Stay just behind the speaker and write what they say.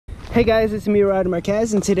Hey guys, it's me, Rodney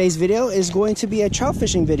Marquez, and today's video is going to be a trout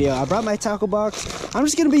fishing video. I brought my tackle box. I'm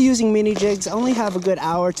just going to be using mini jigs. I only have a good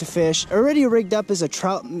hour to fish. Already rigged up is a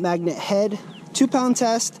trout magnet head, 2-pound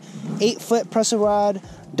test, 8-foot pressure rod,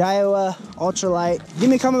 Daiwa, ultralight. Give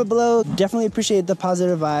me a comment below. Definitely appreciate the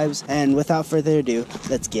positive vibes. And without further ado,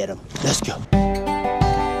 let's get them. Let's go.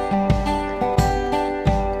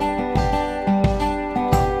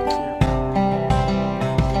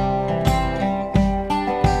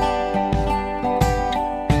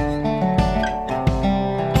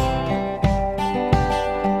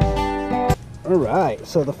 Alright,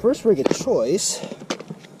 so the first rig of choice,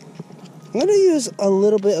 I'm going to use a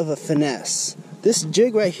little bit of a finesse. This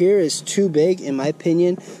jig right here is too big in my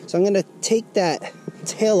opinion, so I'm going to take that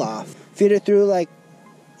tail off, feed it through like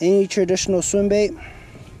any traditional swim bait,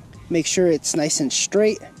 make sure it's nice and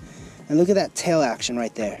straight, and look at that tail action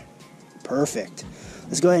right there. Perfect.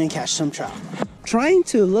 Let's go ahead and catch some trout. Trying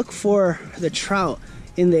to look for the trout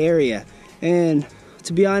in the area, and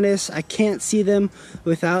to be honest, I can't see them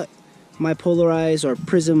without my polarized or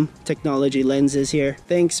prism technology lenses here.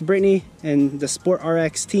 Thanks Brittany and the Sport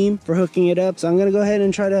RX team for hooking it up. So I'm gonna go ahead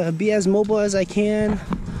and try to be as mobile as I can,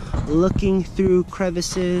 looking through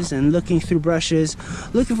crevices and looking through brushes,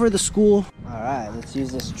 looking for the school. All right, let's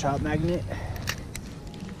use this trout magnet.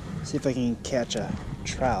 See if I can catch a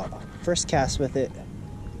trout. First cast with it.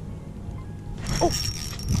 Oh,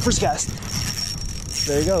 first cast.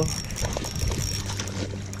 There you go.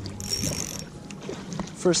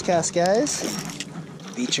 First cast, guys.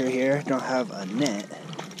 Beacher here, don't have a net.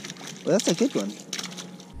 Well, that's a good one.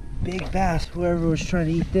 Big bass, whoever was trying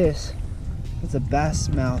to eat this. That's a bass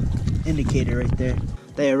mouth indicator right there.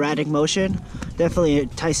 The erratic motion definitely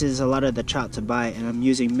entices a lot of the trout to bite, and I'm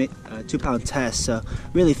using 2-pound test, so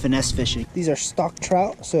really finesse fishing. These are stock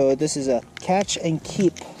trout, so this is a catch and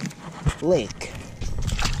keep lake.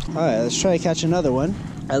 All right, let's try to catch another one.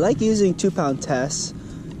 I like using 2-pound tests.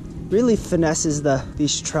 Really finesses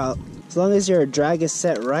these trout. As long as your drag is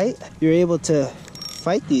set right, you're able to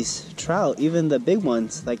fight these trout, even the big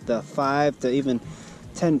ones like the 5 to even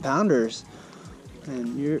 10 pounders,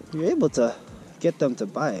 and you're able to get them to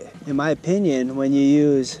bite. In my opinion, when you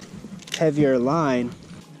use heavier line,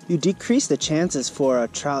 you decrease the chances for a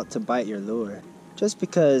trout to bite your lure, just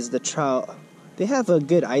because the trout, they have a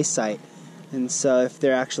good eyesight, and so if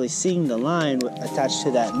they're actually seeing the line attached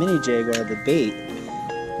to that mini jig or the bait,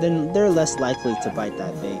 then they're less likely to bite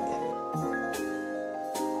that bait.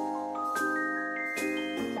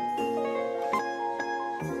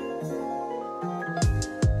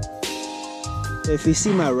 If you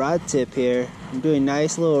see my rod tip here, I'm doing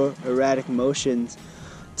nice little erratic motions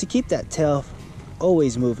to keep that tail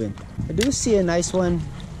always moving. I do see a nice one.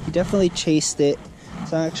 He definitely chased it.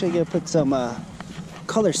 So I'm actually gonna put some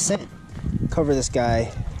color scent, cover this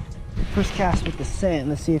guy. First cast with the scent,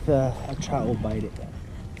 let's see if a trout will bite it.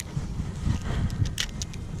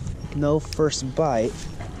 No first bite.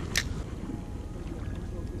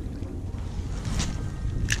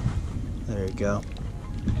 There you go.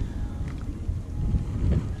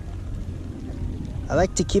 I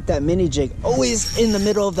like to keep that mini jig always in the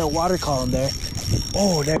middle of the water column there.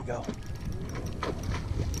 Oh, there you go.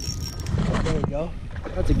 There we go.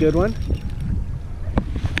 That's a good one.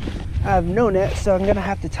 I have no net, so I'm gonna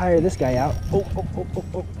have to tire this guy out. Oh,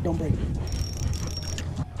 don't break it.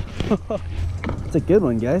 That's a good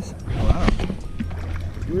one, guys. Wow.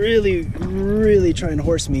 Really trying to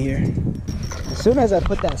horse me here. As soon as I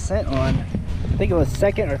put that scent on, I think it was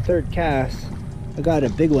second or third cast, I got a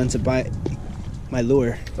big one to bite my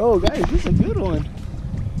lure. Oh guys, this is a good one.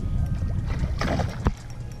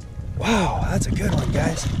 Wow, that's a good one,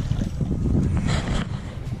 guys.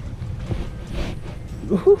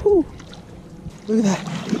 Woohoo! Look at that.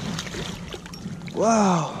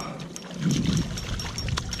 Wow.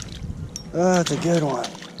 Oh, that's a good one.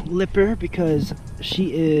 Lipper, because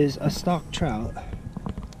she is a stock trout.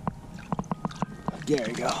 There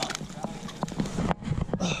you go.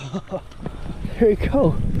 Oh, there you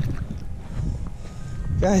go.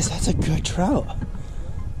 Guys, that's a good trout.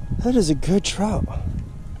 That is a good trout.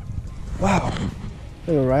 Wow.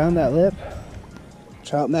 Look right on that lip.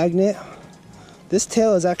 Trout magnet. This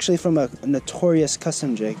tail is actually from a notorious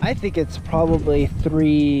custom jig. I think it's probably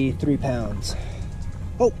 3 pounds.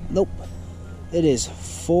 Oh, nope. It is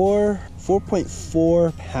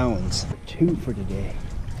 4.4 pounds. 2 for today.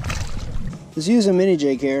 Let's use a mini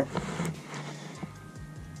jig here.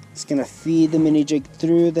 It's gonna feed the mini jig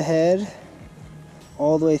through the head,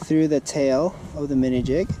 all the way through the tail of the mini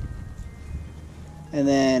jig. And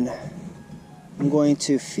then I'm going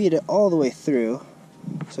to feed it all the way through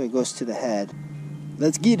so it goes to the head.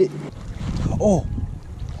 Let's get it. Oh,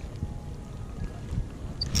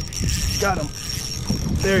 Got him.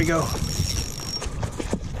 There we go.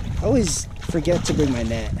 I always forget to bring my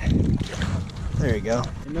net. There you go.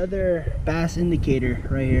 Another bass indicator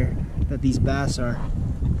right here that these bass are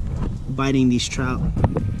biting these trout.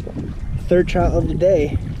 Third trout of the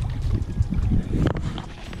day.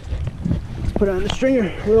 Let's put it on the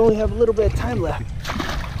stringer. We only have a little bit of time left.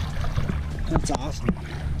 That's awesome.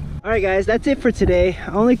 Alright guys, that's it for today.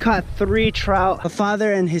 I only caught 3 trout. A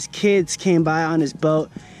father and his kids came by on his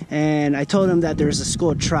boat, and I told him that there was a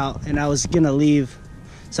school of trout and I was gonna leave.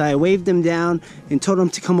 So I waved him down and told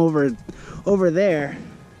him to come over there,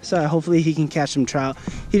 so hopefully he can catch some trout.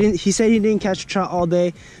 He said he didn't catch a trout all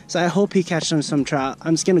day, so I hope he catches some trout.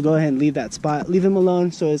 I'm just gonna go ahead and leave that spot, leave him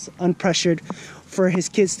alone so it's unpressured for his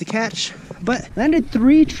kids to catch. But landed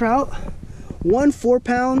 3 trout, 1 4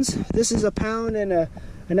 pounds. This is a pound and a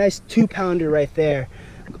nice 2-pounder right there.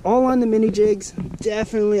 All on the mini jigs.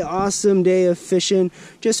 Definitely awesome day of fishing.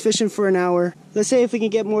 Just fishing for an hour. Let's say if we can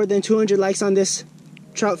get more than 200 likes on this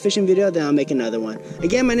trout fishing video, then I'll make another one.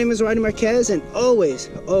 Again, my name is Rodney Marquez, and always,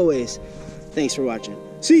 thanks for watching.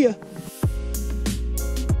 See ya!